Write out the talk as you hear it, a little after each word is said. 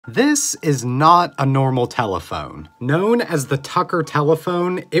This is not a normal telephone. Known as the Tucker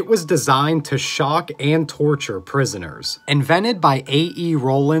telephone, it was designed to shock and torture prisoners. Invented by A.E.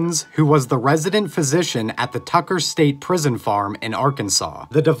 Rollins, who was the resident physician at the Tucker State Prison Farm in Arkansas.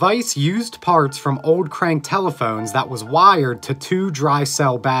 The device used parts from old crank telephones that was wired to two dry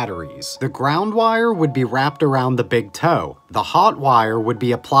cell batteries. The ground wire would be wrapped around the big toe. The hot wire would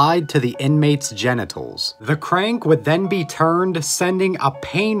be applied to the inmate's genitals. The crank would then be turned, sending a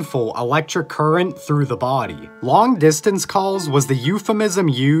painful electric current through the body. Long distance calls was the euphemism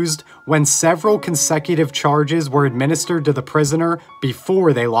used when several consecutive charges were administered to the prisoner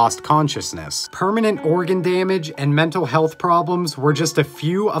before they lost consciousness. Permanent organ damage and mental health problems were just a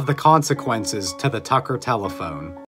few of the consequences to the Tucker telephone.